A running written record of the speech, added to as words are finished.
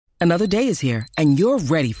Another day is here, and you're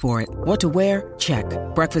ready for it. What to wear? Check.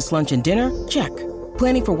 Breakfast, lunch, and dinner? Check.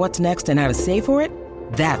 Planning for what's next and how to save for it?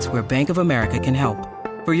 That's where Bank of America can help.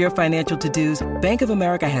 For your financial to-dos, Bank of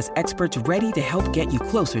America has experts ready to help get you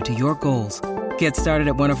closer to your goals. Get started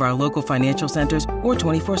at one of our local financial centers or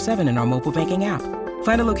 24/7 in our mobile banking app.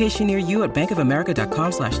 Find a location near you at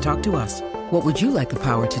bankofamerica.com/talktous. What would you like the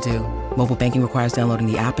power to do? Mobile banking requires downloading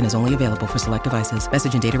the app and is only available for select devices.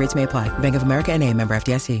 Message and data rates may apply. Bank of America N.A., member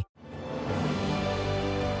FDIC.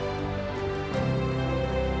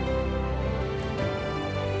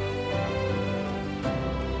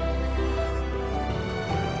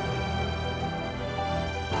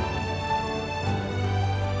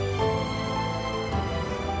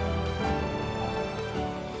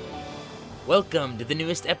 Welcome to the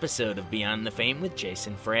newest episode of Beyond the Fame with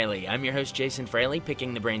Jason Fraley. I'm your host, Jason Fraley,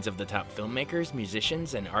 picking the brains of the top filmmakers,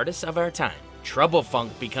 musicians, and artists of our time. Trouble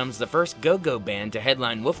Funk becomes the first go-go band to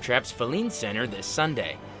headline Wolf Trap's Feline Center this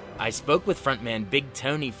Sunday. I spoke with frontman Big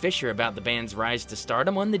Tony Fisher about the band's rise to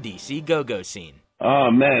stardom on the DC go-go scene.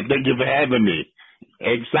 Oh, man, thank you for having me.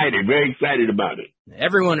 Excited, very excited about it.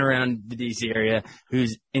 Everyone around the DC area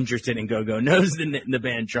who's interested in go-go knows the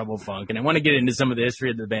band Trouble Funk, and I want to get into some of the history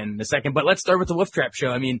of the band in a second, but let's start with the Wolf Trap show.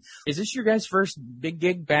 I mean, is this your guys' first big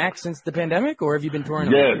gig back since the pandemic, or have you been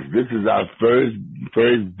touring? Yes, this is our first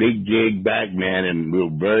big gig back, man, and we're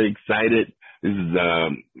very excited. This is,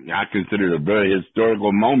 I consider it a very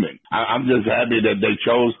historical moment. I'm just happy that they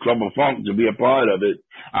chose Trouble Funk to be a part of it.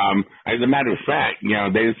 As a matter of fact, you know,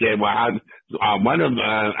 they said, well, I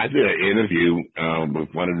did an interview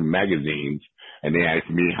with one of the magazines, and they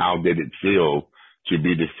asked me how did it feel to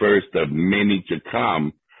be the first of many to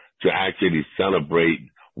come to actually celebrate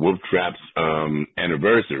Wolf Trap's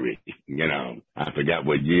anniversary. You know, I forgot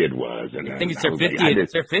what year it was. And I think it's their 50th.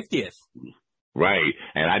 It's their 50th. Right,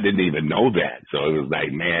 and I didn't even know that. So it was like,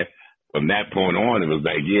 man, from that point on, it was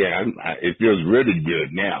like, yeah, it feels really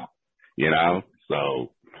good now, you know.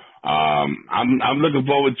 So I'm looking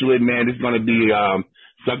forward to it, man. It's going to be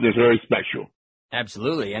something very special.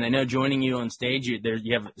 Absolutely, and I know joining you on stage, you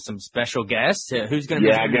have some special guests. Who's going to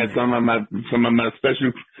be? Yeah, I got some of my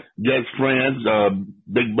special guest friends,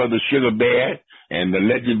 Big Brother Sugar Bear and the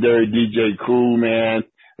legendary DJ Cool, man.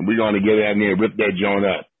 And we're going to get out there and rip that joint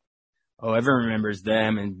up. Oh, everyone remembers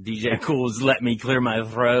them, and DJ Cool's Let Me Clear My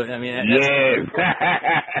Throat. I mean, yes.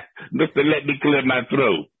 Mr. Let Me Clear My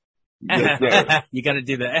Throat. Yes, sir. You got to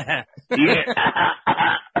do that.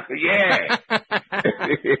 Yeah.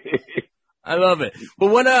 I love it. But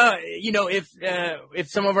what, you know, if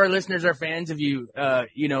some of our listeners are fans of you,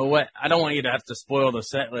 you know what, I don't want you to have to spoil the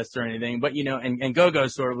set list or anything, but, you know, and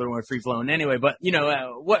go-go's sort of a little more free-flowing anyway, but, you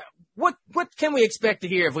know, what can we expect to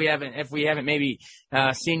hear if we haven't maybe,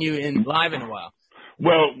 seen you live in a while?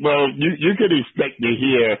 Well, you could expect to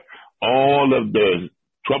hear all of the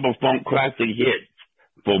Trouble Funk classic hits,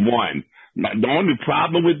 for one. The only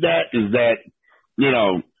problem with that is that, you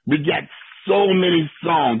know, we got so many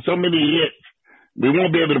songs, so many hits. We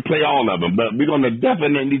won't be able to play all of them, but we're going to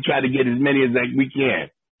definitely try to get as many as we can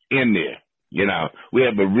in there. You know, we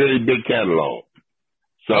have a really big catalog.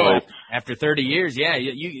 So after 30 years, yeah,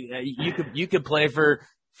 you could play for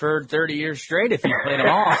 30 years straight if you played them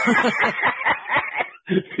all.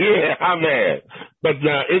 Yeah, I'm mad. But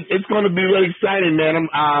it's going to be really exciting, man.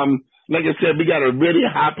 Like I said, we got a really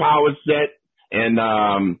high-powered set, and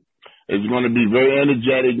it's going to be very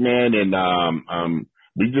energetic, man. And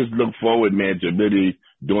we just look forward, man, to really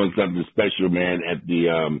doing something special, man, at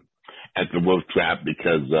the Wolf Trap,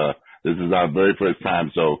 because this is our very first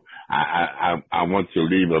time. So I want to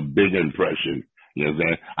leave a big impression. You know what I'm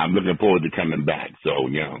saying? I'm looking forward to coming back. So,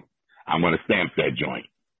 you know, I want to stamp that joint.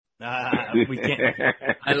 We can't.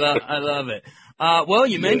 I love it. Well,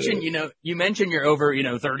 you mentioned you're over,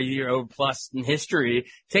 30-year-old plus in history.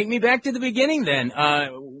 Take me back to the beginning then.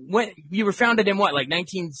 When you were founded in what, like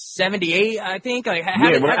 1978, I think? Like,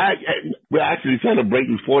 we're actually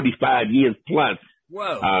celebrating 45 years plus.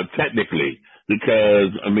 Whoa. Technically,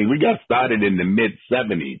 because, I mean, we got started in the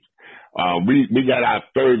mid-70s. We got our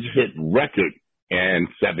first hit record in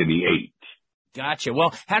 78. Gotcha.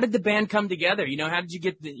 Well, how did the band come together? How did you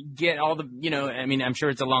get all the, I mean, I'm sure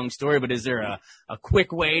it's a long story, but is there a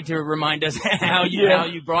quick way to remind us how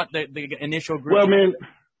you brought the initial group? Well, man,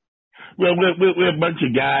 we're a bunch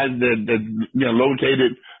of guys that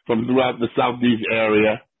located from throughout the Southeast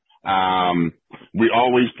area. We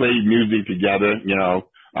always played music together,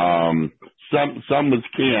 some was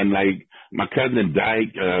kin, like my cousin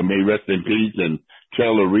Dyke, may rest in peace, and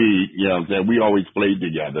Taylor Reed, we always played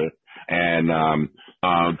together. And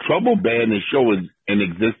Trouble Band is showing in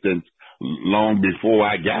existence long before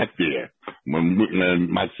I got there.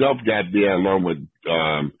 When myself got there along with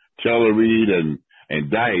Taylor Reed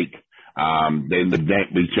and Dyke, then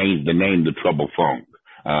we changed the name to Trouble Funk.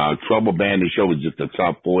 Trouble Band and Show was just a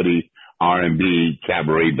top 40 R&B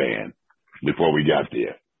cabaret band before we got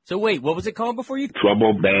there. So wait, what was it called before you?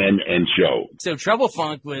 Trouble Band and Show. So Trouble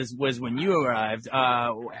Funk was when you arrived.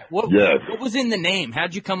 What was in the name?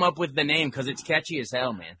 How'd you come up with the name? Because it's catchy as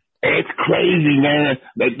hell, man. It's crazy, man.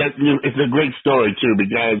 It's a great story too,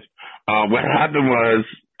 because what happened was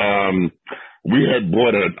we had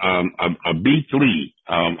bought a B3,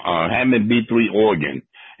 Hammond B3 organ,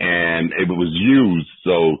 and it was used.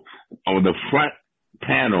 So on the front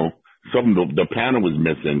panel, the panel was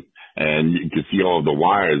missing, and you could see all the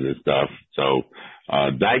wires and stuff. So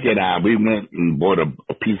Dyke and I, we went and bought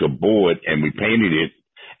a piece of board, and we painted it,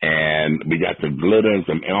 and we got some glitter and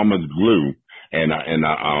some Elmer's glue and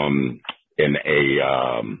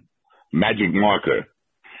a magic marker,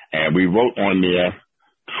 and we wrote on there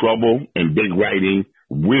Trouble in big writing,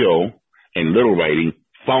 Will in little writing,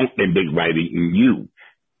 Funk in big writing, and You.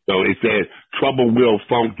 So it said Trouble Will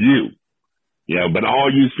Funk You. You know, but all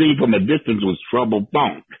you see from a distance was Trouble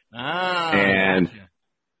Funk. And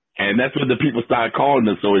that's what the people started calling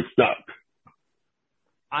us, so it stuck.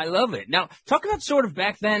 I love it. Now, talk about sort of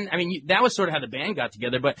back then. I mean, that was sort of how the band got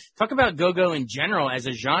together, but talk about go-go in general as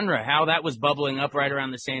a genre, how that was bubbling up right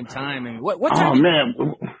around the same time. I mean,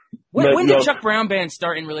 when did Chuck Brown Band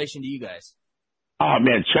start in relation to you guys? Oh,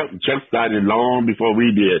 man, Chuck started long before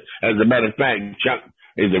we did. As a matter of fact, Chuck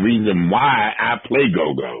is the reason why I play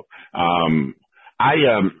go-go.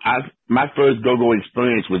 My first go-go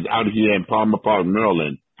experience was out here in Palmer Park,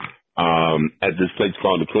 Maryland, at this place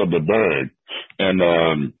called the Club the Bird. And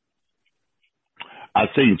I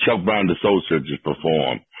seen Chuck Brown, the Soul Searchers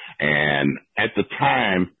perform. And at the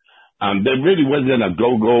time, there really wasn't a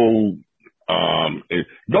go-go.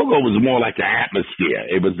 Go-go was more like an atmosphere.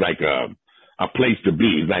 It was like a place to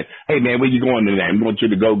be. It's like, hey, man, where you going today? I'm going to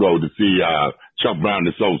the go-go to see Chuck Brown,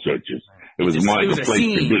 the Soul Searchers. It was more like a place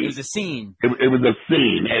to be. It was a scene. It was a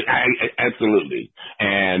scene. Absolutely.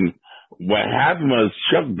 And what happened was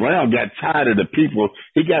Chuck Brown got tired of the people.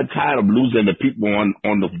 He got tired of losing the people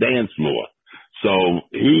on the dance floor. So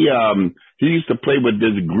he used to play with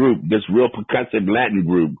this group, this real percussive Latin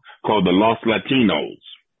group called the Los Latinos.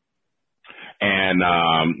 And,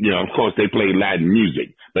 of course they played Latin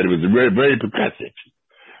music, but it was very, very percussive.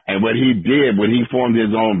 And what he did when he formed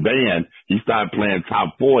his own band, he started playing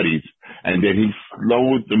top 40s, and then he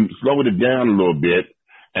slowed it down a little bit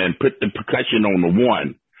and put the percussion on the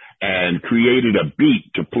one and created a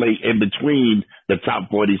beat to play in between the top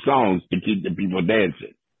 40 songs to keep the people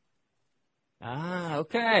dancing. Ah,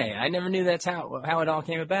 okay. I never knew that's how it all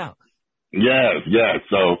came about. Yes.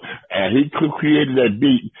 So he created that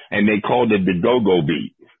beat, and they called it the go-go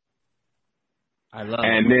beat. I love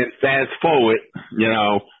and it. Then fast forward,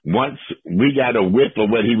 once we got a whiff of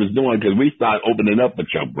what he was doing, because we started opening up for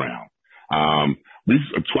Chuck Brown.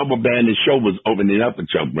 Trouble Band and Show was opening up for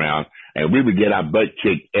Chuck Brown, and we would get our butt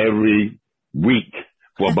kicked every week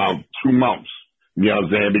for about 2 months. You know what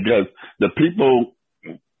I'm saying? Because the people,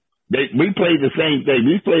 we played the same thing.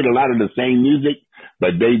 We played a lot of the same music,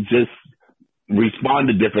 but they just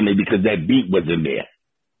responded differently because that beat wasn't there.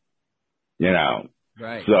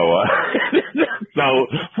 Right. So, so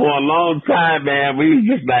for a long time, man, we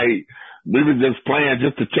were just playing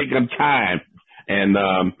just to take up time. And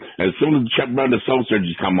as soon as Chuck Brown, the Soul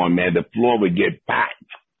Searchers come on, man, the floor would get packed.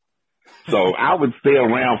 So I would stay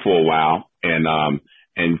around for a while and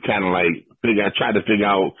kind of like try to figure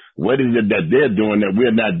out what is it that they're doing that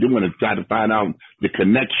we're not doing, and try to find out the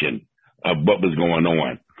connection of what was going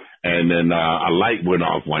on. And then a light went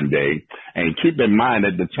off one day. And keep in mind,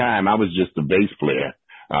 at the time, I was just a bass player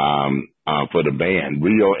for the band.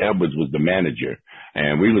 Rio Edwards was the manager.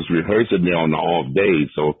 And we was rehearsing there on the off days.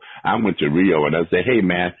 So I went to Rio and I said, hey,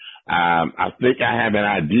 man, I think I have an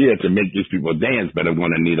idea to make these people dance, but I'm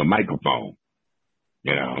going to need a microphone.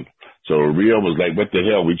 So Rio was like, what the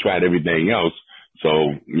hell? We tried everything else.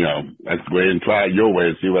 So, let's go ahead and try it your way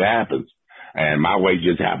and see what happens. And my way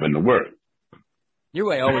just happened to work. Your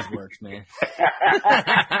way always works, man.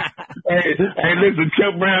 Hey, listen,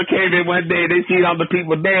 Chuck Brown came in one day, they seen all the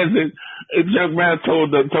people dancing, and Chuck Brown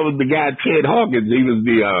told the guy, Ted Hawkins,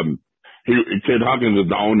 Ted Hawkins was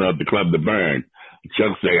the owner of the Club The Burn.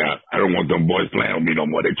 Chuck said, I don't want them boys playing with me no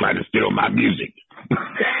more. They trying to steal my music.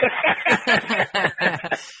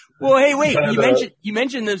 Well, hey, wait, you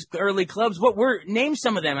mentioned those early clubs. Name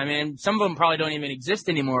some of them. I mean, some of them probably don't even exist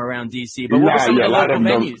anymore around DC, but what were some of the local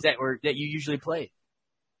venues that you usually played?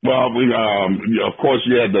 Well, of course,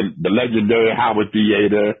 you had the legendary Howard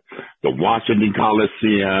Theater, the Washington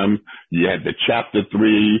Coliseum. You had the Chapter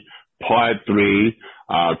 3, Part 3.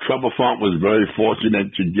 Trouble Funk was very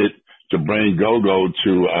fortunate to bring Go-Go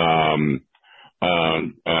to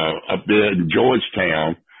up there in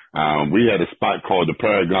Georgetown. We had a spot called the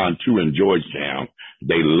Paragon 2 in Georgetown.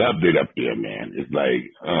 They loved it up there, man. It's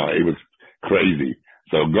like it was crazy.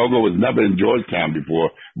 So Go-Go was never in Georgetown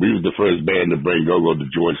before. We was the first band to bring Go-Go to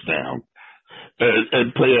Georgetown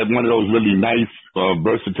and play at one of those really nice,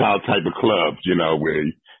 versatile type of clubs, you know, where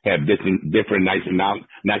you have different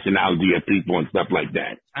nationality of people and stuff like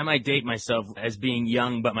that. I might date myself as being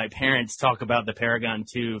young, but my parents talk about the Paragon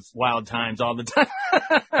 2 Wild Times all the time.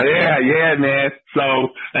 yeah, man. So,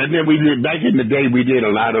 and then back in the day, we did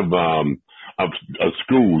a lot of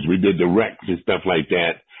schools. We did the recs and stuff like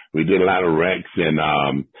that. We did a lot of recs and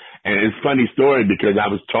it's a funny story because I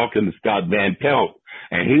was talking to Scott Van Pelt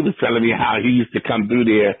and he was telling me how he used to come through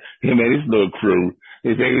there, him and his little crew.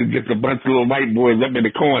 He said it was just a bunch of little white boys up in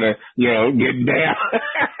the corner, you know, getting down.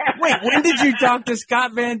 Wait, when did you talk to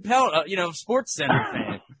Scott Van Pelt, Sports Center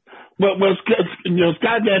fan? Well,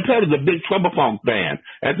 Scott Van Pelt is a big Trouble Funk fan.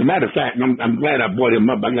 As a matter of fact, I'm glad I brought him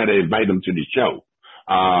up. I got to invite him to the show.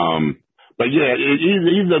 But yeah,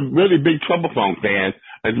 he's a really big Trouble Funk fan.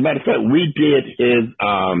 As a matter of fact, we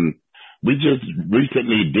just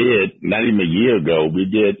recently did, not even a year ago,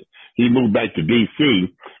 he moved back to DC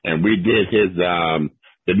and we did the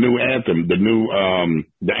new anthem,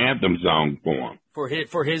 the anthem song for him. For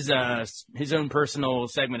his own personal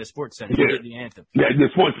segment of Sports Center. Yeah. He did the anthem. Yeah, the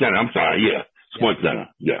Sports Center, I'm sorry, yeah. Sports Center,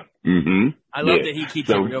 yeah. Mm-hmm. I love that he keeps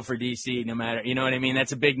it real for DC, no matter, you know what I mean?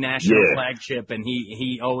 That's a big national flagship, and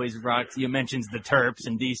he always rocks. You mentions the Terps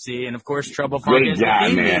in DC, and of course Trouble Funk is the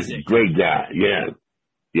theme music. Great guy,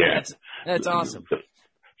 yeah. That's awesome.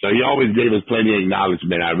 So he always gave us plenty of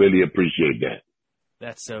acknowledgement. I really appreciate that.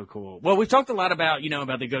 That's so cool. Well, we've talked a lot about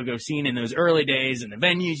the go-go scene in those early days and the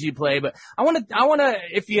venues you play, but I want to,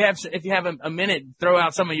 if you have a minute, throw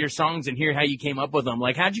out some of your songs and hear how you came up with them.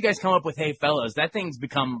 Like, how'd you guys come up with Hey Fellas? That thing's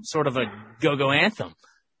become sort of a go-go anthem.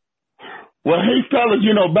 Well, Hey Fellas,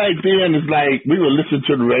 back then it's like we would listen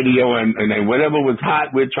to the radio and then whatever was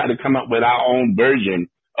hot, we'd try to come up with our own version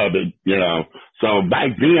of it, So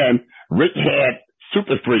back then, Rick had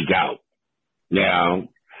Super Freak out,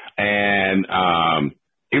 and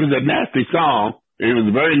it was a nasty song. It was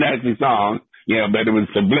a very nasty song, but it was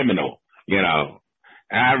subliminal, And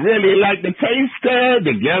I really like the taster,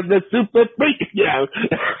 together Super Freak,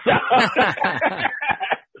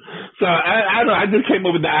 So I just came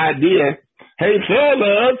up with the idea, hey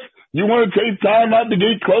fellas, you want to take time out to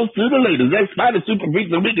get close to the ladies? Let's find a Super Freak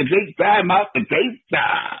so we can take time out to taste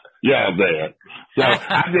time. Yeah, man. So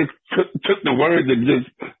I just took the words and just,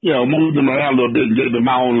 moved them around a little bit and gave them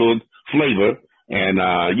my own little flavor. And,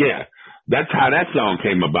 that's how that song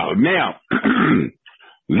came about. Now,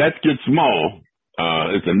 Let's Get Small,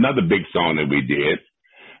 it's another big song that we did.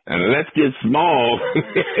 And Let's Get Small,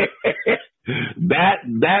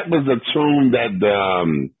 that was a tune that,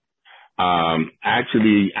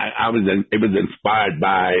 actually, it was inspired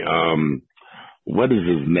by, what is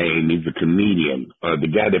his name? He's a comedian, the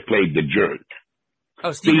guy that played the jerk.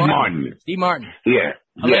 Oh, Steve Martin. Steve Martin. Yeah.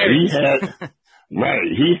 Hilarious.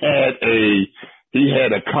 He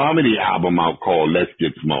had a comedy album out called Let's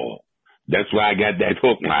Get Small. That's where I got that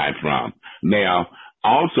hook line from. Now,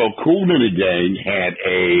 also Kool and the Gang had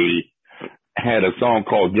a song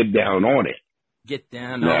called Get Down on It. Get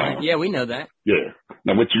Down on It. Yeah, we know that. Yeah.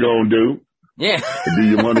 Now what you gonna do? Yeah. Do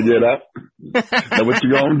you want to get up? Now what you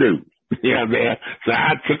gonna do? Man. So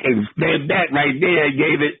I took and stamped that right there and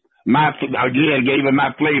gave it my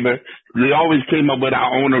flavor. We always came up with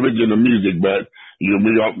our own original music, but we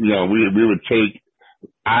would take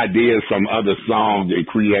ideas from other songs and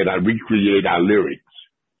recreate our lyrics.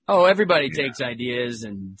 Oh, everybody takes ideas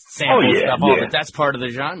and samples stuff. That's part of the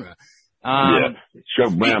genre.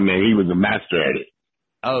 Chuck Brown, man, he was a master at it.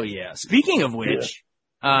 Oh yeah. Speaking of which,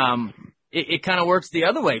 it kind of works the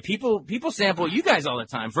other way. People sample you guys all the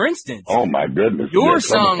time. For instance, oh my goodness, your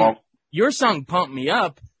song "Pump Me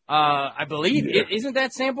Up." I believe isn't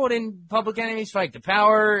that sampled in Public Enemy's "Fight the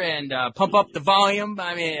Power" and "Pump Up the Volume"?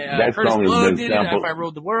 I mean, Curtis Blow did it. "If I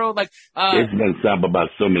Ruled the World," it's been sampled by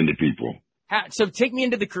so many people. So take me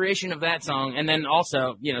into the creation of that song, and then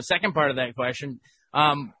also, second part of that question,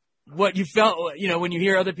 what you felt, when you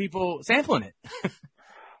hear other people sampling it.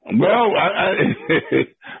 Well,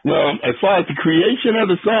 well, as far as the creation of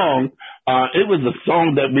the song, it was a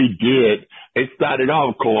song that we did. It started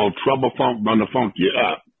off called "Trouble Funk Gonna Funk You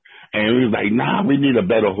Up," and we was like, "Nah, we need a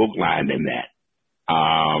better hook line than that."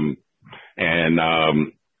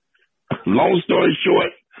 long story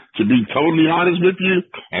short, to be totally honest with you,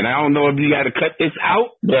 and I don't know if you got to cut this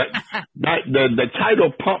out, but the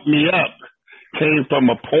title "Pump Me Up" came from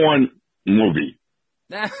a porn movie.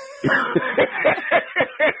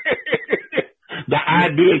 The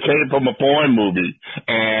idea came from a porn movie,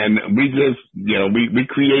 and we just, we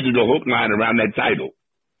created a hook line around that title.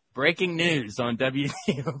 Breaking news on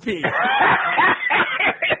WTOP.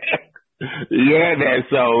 Yeah, man.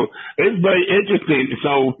 So it's very interesting.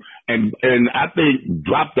 So, and I think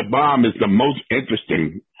 "Drop the Bomb" is the most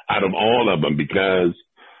interesting out of all of them, because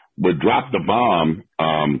with "Drop the Bomb,"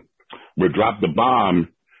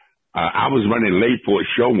 I was running late for a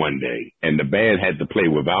show one day, and the band had to play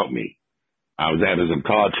without me. I was having some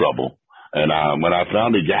car trouble, and when I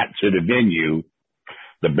finally got to the venue,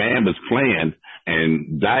 the band was playing,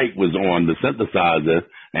 and Dyke was on the synthesizer,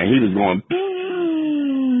 and he was going,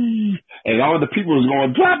 and all the people was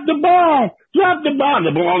going, "Drop the bomb, drop the bomb."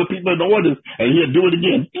 All the people in the audience, and he'd do it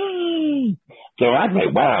again. So I was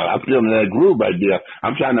like, wow, I'm feeling that groove right there.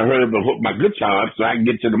 I'm trying to hurry up and hook my guitar up so I can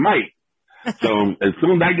get to the mic. So as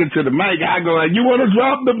soon as I get to the mic, I go like, "You want to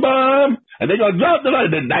drop the bomb?" And they go, "Drop the bomb."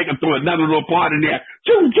 Then Dyke will throw another little part in there.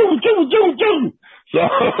 Choo, choo, choo, choo, choo. So,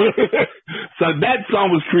 so that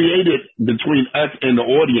song was created between us and the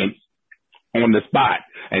audience on the spot.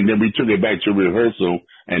 And then we took it back to rehearsal,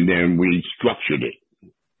 and then we structured it.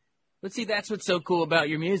 But see, that's what's so cool about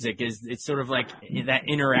your music, is it's sort of like that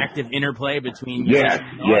interactive interplay between you and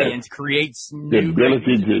the audience creates the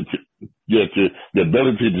ability the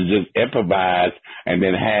ability to just improvise and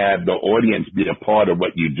then have the audience be a part of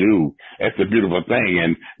what you do. That's a beautiful thing,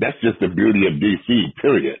 and that's just the beauty of DC,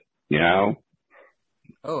 period,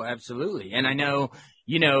 Oh, absolutely. And I know,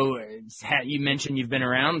 you mentioned you've been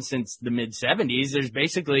around since the mid-'70s. There's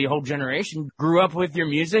basically a whole generation grew up with your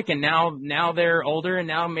music, and now they're older, and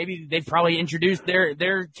now maybe they've probably introduced their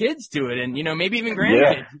kids to it, and maybe even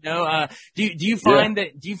grandkids. Yeah. Do you find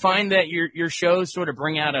that your shows sort of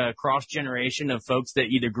bring out a cross generation of folks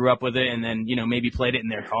that either grew up with it and then maybe played it in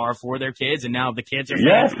their car for their kids, and now the kids are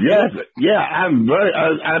yes. I'm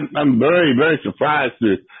very, very surprised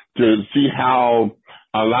to see how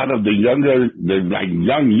a lot of the younger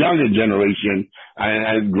generation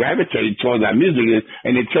gravitate towards our music,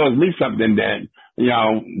 and it tells me something that,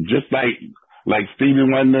 just like Stevie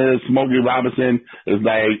Wonder, Smokey Robinson, is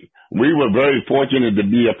like, we were very fortunate to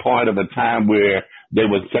be a part of a time where there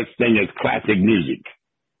was such thing as classic music.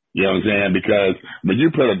 You know what I'm saying? Because when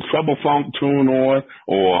you put a Trouble Funk tune on,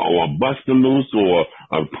 or Busta Loose, or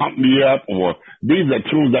Pump Me Up, or these are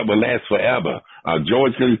tunes that will last forever.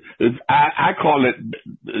 George, I call it,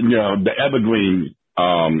 the evergreen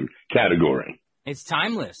category. It's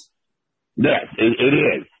timeless. Yes, it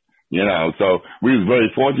is. So we was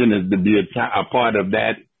very fortunate to be a part of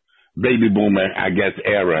that baby boomer, I guess,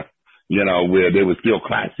 era. Where there were still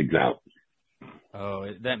classics out. Oh,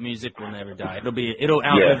 that music will never die. It'll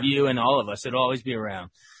outlive you and all of us. It'll always be around.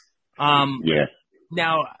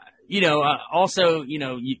 Now, also,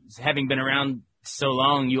 having been around so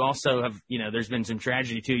long, you also have, there's been some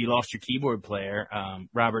tragedy too. You lost your keyboard player,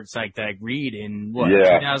 Robert Psych-Dag Reed, in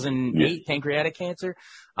 2008, pancreatic cancer.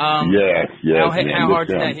 How hard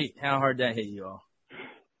did that hit you all?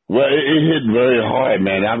 Well, it hit very hard,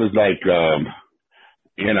 man. I was like,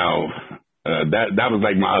 that was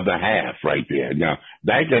like my other half right there.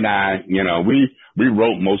 Dyke and I, we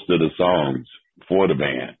wrote most of the songs for the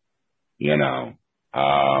band, and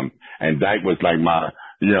Dyke was like my,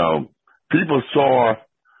 people saw,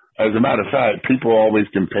 as a matter of fact, people always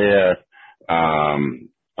compare,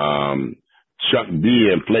 Chuck D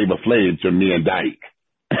and Flavor Flav to me and Dyke.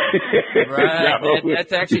 Right.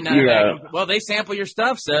 That's actually not bad. Well, they sample your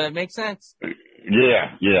stuff, so it makes sense.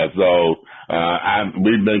 Yeah. So,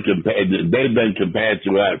 they've been compared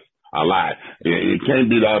to us a lot. It can't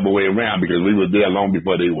be the other way around, because we were there long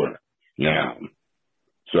before they were.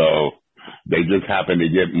 So they just happen to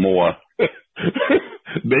get more,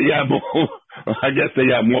 they got more, I guess they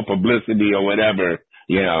got more publicity or whatever,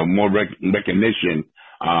 more recognition.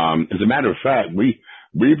 As a matter of fact, we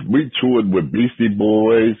toured with Beastie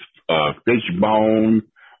Boys, Fishbone,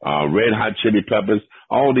 Red Hot Chili Peppers.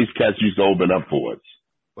 All these cats used to open up for us.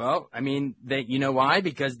 Well, I mean, you know why?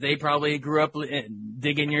 Because they probably grew up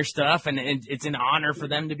digging your stuff, and it's an honor for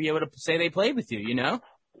them to be able to say they played with you, You're like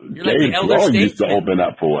the elder statesman. Used to open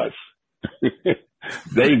up for us.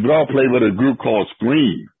 Dave Grohl played with a group called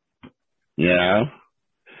Scream, and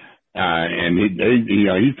he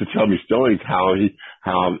used to tell me stories how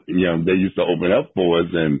they used to open up for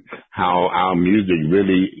us, and how our music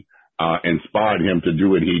really inspired him to do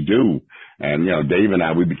what he do. And Dave and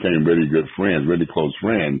I, we became really good friends, really close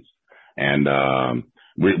friends, and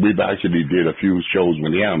we've actually did a few shows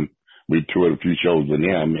with him. We toured a few shows with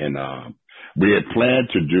him, and we had planned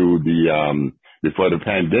to do before the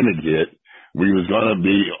pandemic hit, we was going to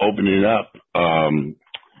be opening up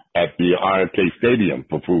at the RFK Stadium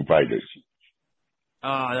for Foo Fighters.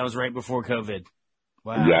 Oh, that was right before COVID.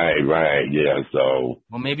 Wow. Right, yeah. So,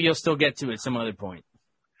 well, maybe you'll still get to it some other point.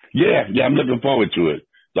 Yeah, I'm looking forward to it.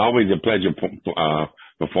 It's always a pleasure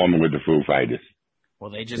performing with the Foo Fighters.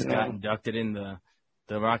 Well, they just got inducted in the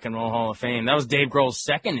Rock and Roll Hall of Fame. That was Dave Grohl's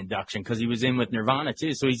second induction because he was in with Nirvana,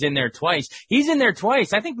 too. So he's in there twice.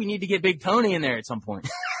 I think we need to get Big Tony in there at some point.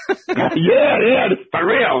 Yeah, for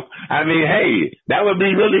real. I mean, hey, that would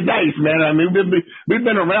be really nice, man. I mean, we've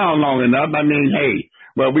been around long enough. I mean, hey,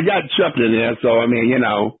 well, we got Chuck in there, so I mean,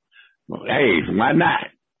 hey, why not?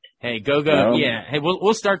 Hey, go. Yeah. Hey,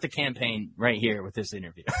 we'll start the campaign right here with this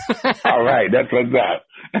interview. All right. That's what's up.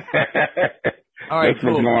 All right. That's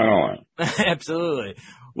cool. what's going on. Absolutely.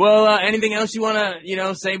 Well, anything else you want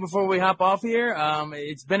to, say before we hop off here?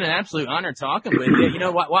 It's been an absolute honor talking with you. You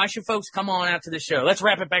know what? Why should folks come on out to the show? Let's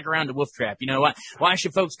wrap it back around to Wolf Trap. You know what? Why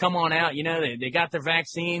should folks come on out? They got their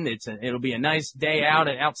vaccine. It'll be a nice day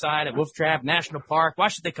outside at Wolf Trap National Park. Why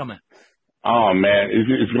should they come out? Oh man,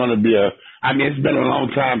 it's going to be it's been a long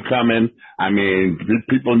time coming. I mean,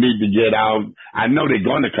 people need to get out. I know they're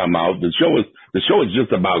going to come out. The show is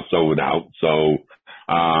just about sold out. So,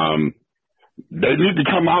 they need to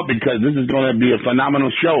come out because this is going to be a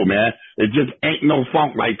phenomenal show, man. It just ain't no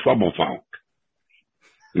funk like Trouble Funk.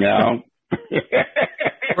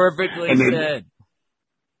 Perfectly said.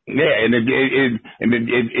 Yeah, and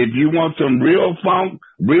if you want some real funk,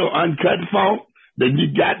 real uncut funk, then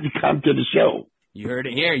you got to come to the show. You heard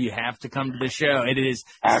it here. You have to come to the show. It is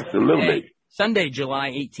absolutely Sunday, July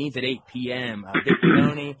 18th at 8 p.m. Big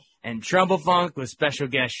Tony and Trouble Funk with special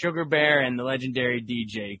guest Sugar Bear and the legendary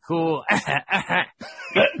DJ Cool.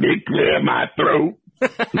 Let me clear my throat.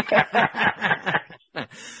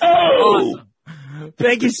 Awesome.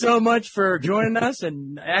 Thank you so much for joining us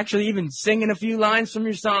and actually even singing a few lines from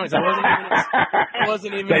your songs. I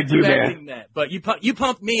wasn't even expecting that, but you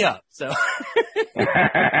pumped me up. So,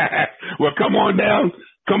 well, come on down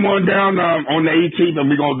on the 18th, and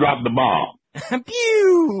we're gonna drop the bomb.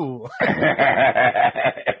 Pew!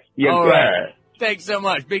 Yes, all sir. Right. Thanks so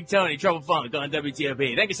much, Big Tony, Trouble Funk on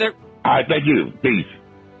WTOP. Thank you, sir. All right, thank you. Peace.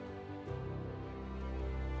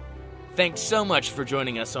 Thanks so much for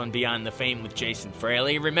joining us on Beyond the Fame with Jason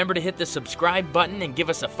Fraley. Remember to hit the subscribe button and give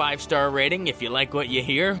us a 5-star rating if you like what you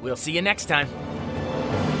hear. We'll see you next time.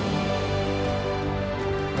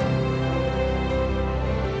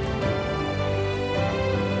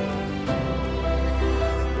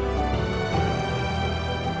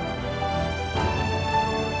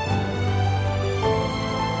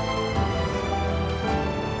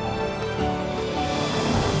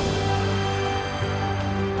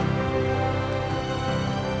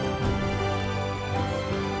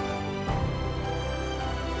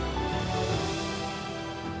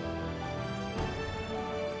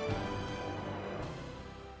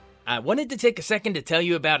 I wanted to take a second to tell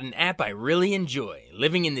you about an app I really enjoy.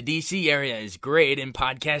 Living in the DC area is great, and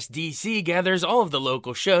Podcast DC gathers all of the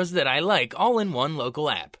local shows that I like all in one local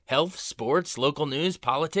app. Health, sports, local news,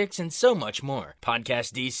 politics, and so much more.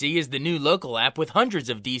 Podcast DC is the new local app with hundreds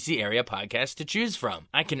of DC area podcasts to choose from.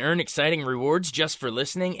 I can earn exciting rewards just for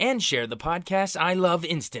listening and share the podcasts I love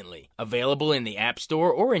instantly. Available in the App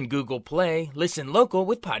Store or in Google Play, listen local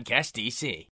with Podcast DC.